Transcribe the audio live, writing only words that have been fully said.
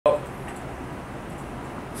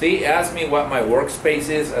See, ask me what my workspace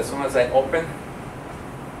is as soon as I open.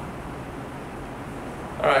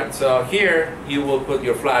 Alright, so here you will put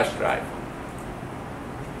your flash drive.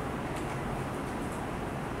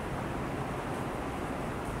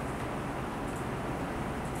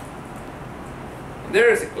 There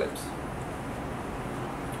is Eclipse.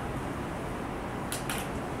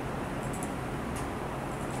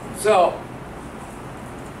 So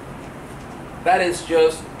that is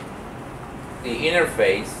just the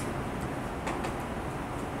interface.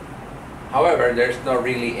 However, there's not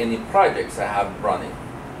really any projects I have running,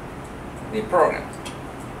 any programs.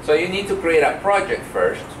 So you need to create a project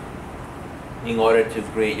first in order to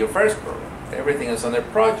create your first program. Everything is under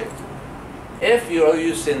project. If you're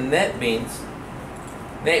using NetBeans,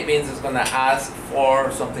 NetBeans is going to ask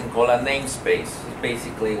for something called a namespace. It's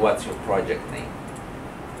basically what's your project name,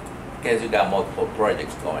 because you got multiple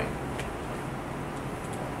projects going.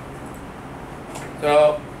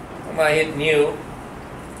 So I'm going to hit new.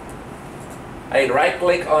 I right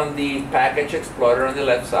click on the package explorer on the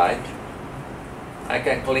left side. I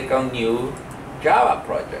can click on new Java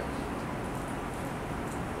project.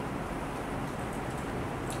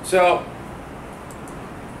 So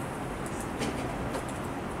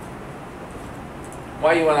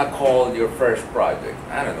what you want to call your first project?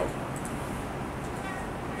 I don't know.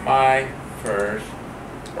 My first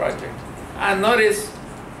project. And notice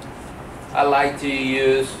I like to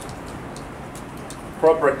use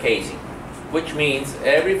proper casing, which means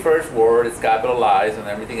every first word is capitalized and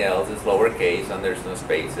everything else is lowercase and there's no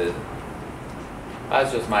spaces.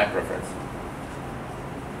 That's just my preference.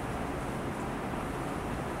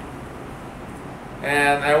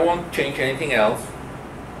 And I won't change anything else.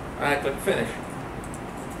 I click finish.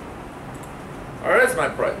 Alright, that's my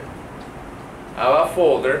project. I have a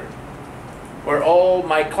folder where all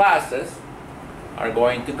my classes are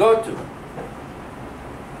going to go to.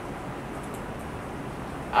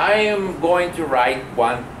 I am going to write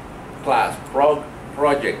one class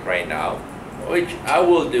project right now, which I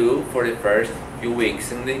will do for the first few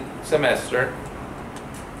weeks in the semester.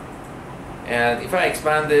 And if I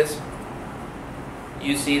expand this,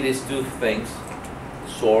 you see these two things,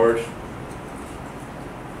 source,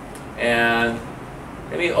 and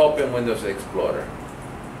let me open Windows Explorer.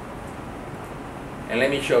 And let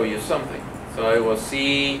me show you something. So it was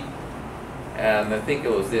C, and I think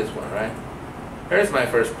it was this one, right? Here's my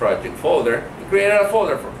first project folder. We created a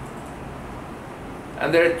folder for me.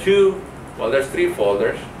 And there are there's three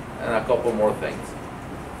folders and a couple more things.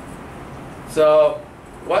 So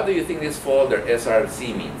what do you think this folder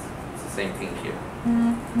SRC means? It's the same thing here.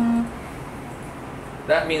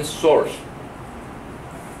 That means source.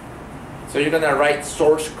 So you're going to write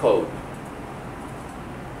source code.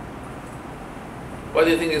 What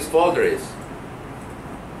do you think this folder is?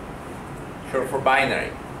 Short for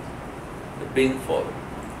binary. The bin folder.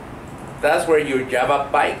 That's where your Java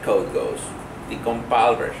bytecode goes, the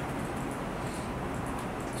compiled version.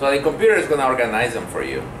 So the computer is going to organize them for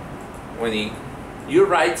you. When you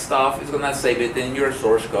write stuff, it's going to save it in your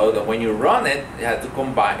source code, and when you run it, you have to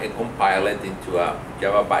compile it into a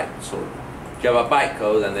Java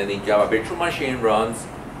bytecode, and then the Java virtual machine runs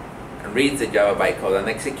and reads the Java bytecode and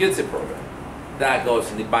executes the program. That goes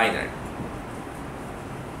in the binary.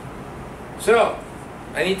 So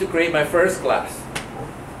I need to create my first class.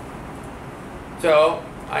 So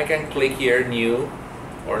I can click here, new,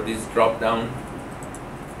 or this drop down,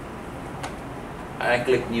 and I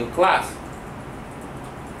click new class.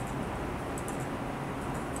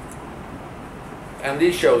 And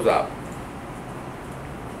this shows up.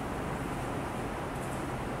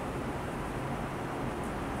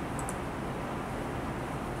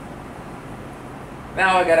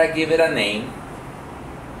 Now I gotta give it a name.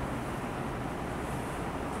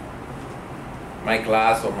 My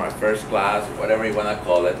class or my first class, whatever you wanna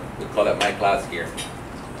call it. We call it my class here.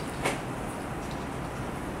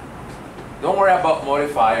 Don't worry about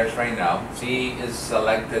modifiers right now. C is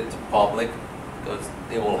selected to public because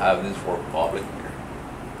they will have this for public here.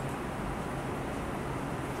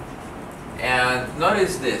 And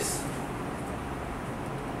notice this.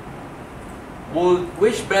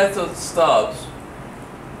 Which method stubs?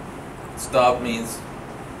 Stub means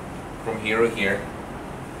from here to here.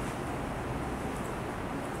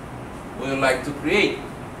 We would like to create.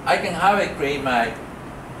 I can have it create my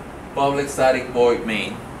public static void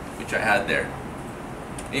main, which I had there.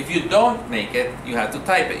 If you don't make it, you have to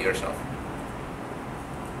type it yourself.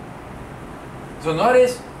 So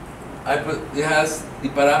notice it has the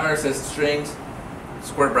parameters as strings,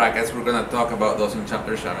 square brackets. We're going to talk about those in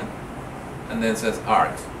chapter 7. And then it says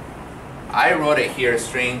args. I wrote it here,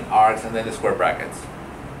 string, args, and then the square brackets.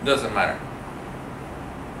 Doesn't matter.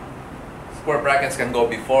 Square brackets can go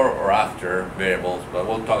before or after variables, but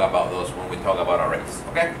we'll talk about those when we talk about arrays,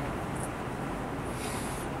 okay?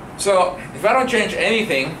 So, if I don't change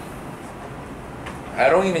anything, I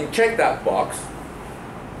don't even check that box,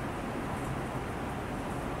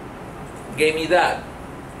 gave me that.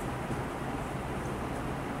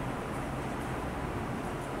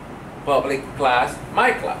 Public class, my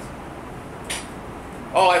class.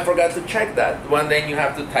 Oh, I forgot to check that. Well, then you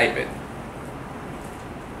have to type it.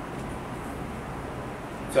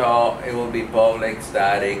 So it will be public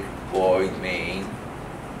static void main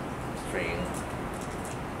string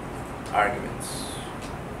arguments.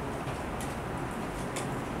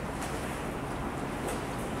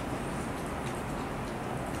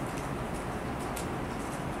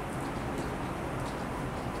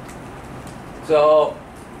 So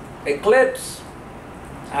Eclipse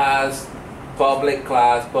has public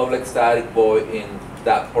class, public static void in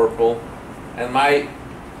that purple, and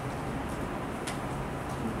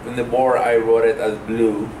in the board I wrote it as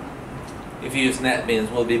blue. If you use NetBeans,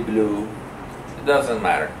 it will be blue. It doesn't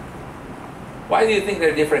matter. Why do you think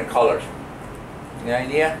they're different colors? Any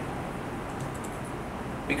idea?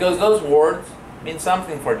 Because those words mean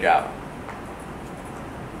something for Java.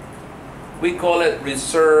 We call it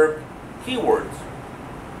reserved keywords.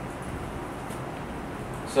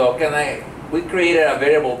 So we created a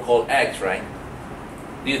variable called X, right?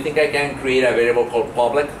 Do you think I can create a variable called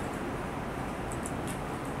public?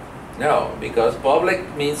 No, because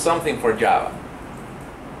public means something for Java.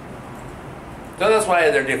 So that's why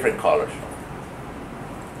they're different colors.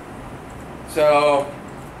 So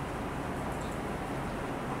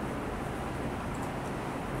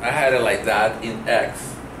I had it like that in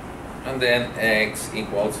X, and then X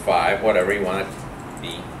equals 5, whatever you want it to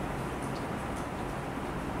be.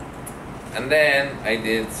 And then I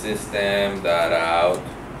did system.out.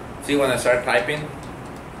 See, when I start typing,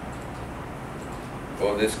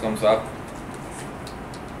 oh, this comes up.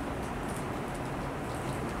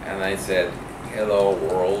 And I said, hello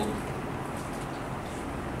world.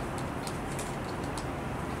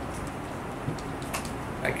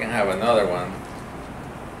 I can have another one.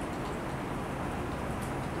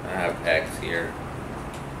 I have X here.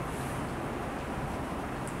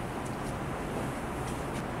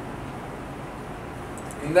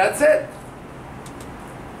 And that's it.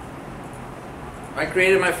 I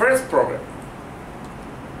created my first program.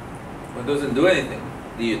 It doesn't do anything.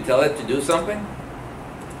 Do you tell it to do something?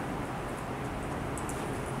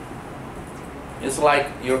 It's like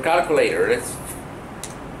your calculator. It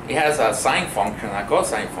has a sine function, a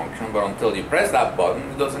cosine function, but until you press that button,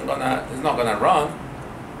 it's not gonna run,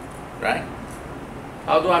 right?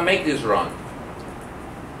 How do I make this run?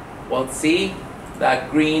 Well, see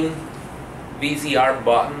that green VCR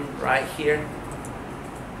button right here?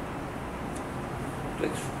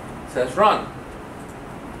 It says run.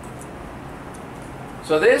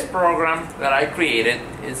 So this program that I created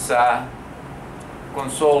is a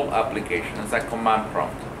console application. It's a command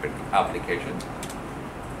prompt application.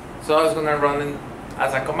 So I was going to run it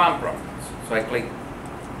as a command prompt. So I click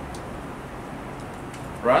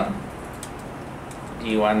run.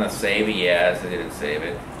 You want to save it? Yes, I didn't save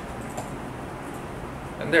it.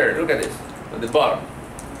 And there, look at this, at the bottom.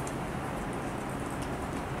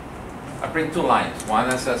 I print two lines. One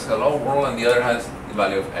that says hello world and the other has the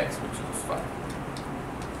value of X, which is 5.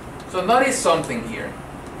 So notice something here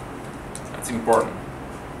that's important.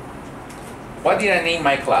 What did I name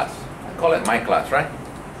my class? I call it my class, right?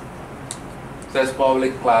 It says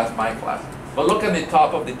public class, my class. But look at the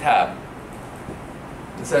top of the tab.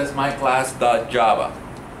 It says my class.java.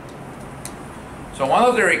 So one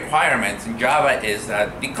of the requirements in Java is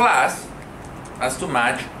that the class has to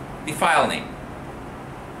match the file name.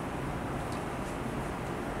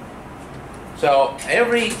 So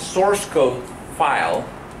every source code file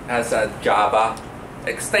has a Java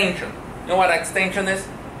extension. You know what extension is?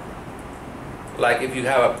 Like if you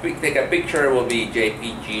have take a picture, it will be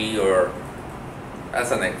JPG, or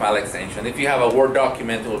that's a file extension. If you have a Word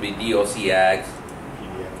document, it will be docx.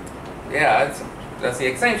 Yeah, that's the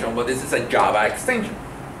extension, but this is a Java extension.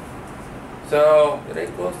 So did I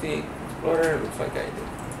close the Explorer? Looks like I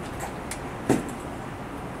did.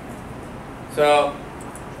 So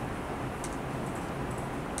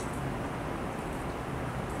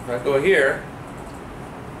if I go here,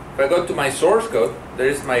 if I go to my source code, there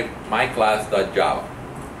is my class.java.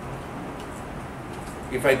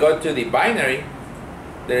 If I go to the binary,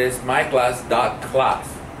 there is my class.class.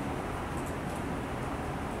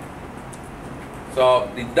 So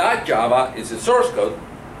the .java is the source code,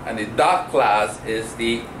 and the .class is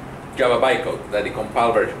the Java bytecode, that the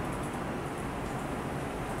compiled version.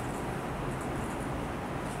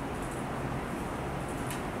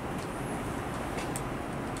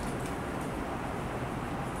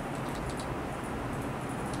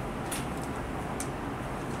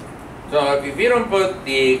 So if you don't put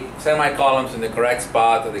the semicolons in the correct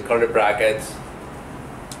spot or the curly brackets,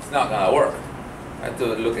 it's not going to work. It has to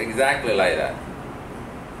look exactly like that.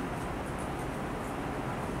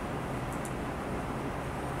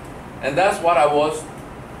 And that's what I was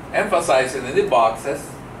emphasizing in the boxes.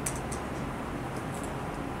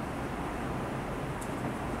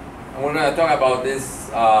 And we're going to talk about these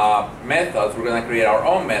methods. We're going to create our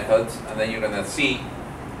own methods, and then you're going to see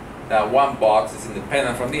that one box is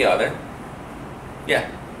independent from the other. Yeah?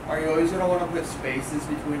 Are you always going to want to put spaces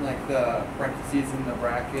between like the parentheses and the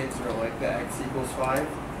brackets, or like the x equals 5?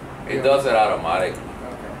 It does it automatic.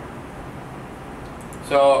 Okay.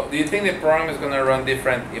 So, do you think the program is going to run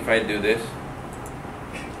different if I do this?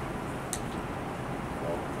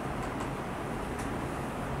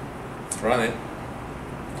 Let's run it.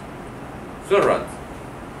 Still runs.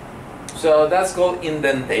 So that's called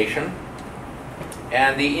indentation.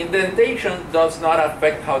 And the indentation does not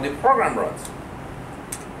affect how the program runs.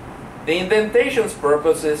 The indentation's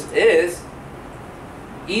purpose is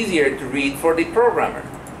easier to read for the programmer.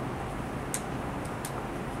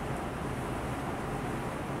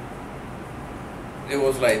 It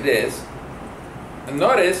was like this. And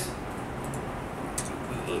notice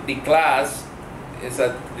the class is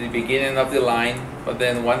at the beginning of the line, but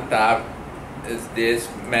then one tab is this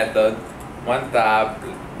method, one tab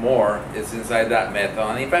more is inside that method,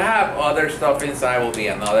 and if I have other stuff inside, will be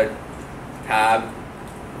another tab.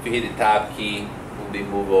 If you hit the tab key, it will be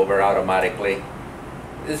moved over automatically.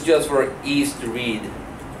 It's just for ease to read.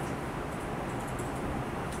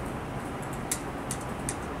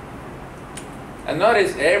 And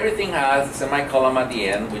notice everything has a semicolon at the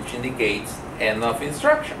end, which indicates end of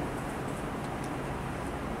instruction.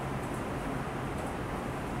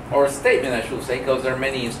 Or a statement, I should say, because there are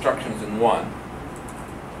many instructions in one.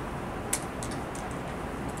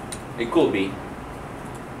 It could be.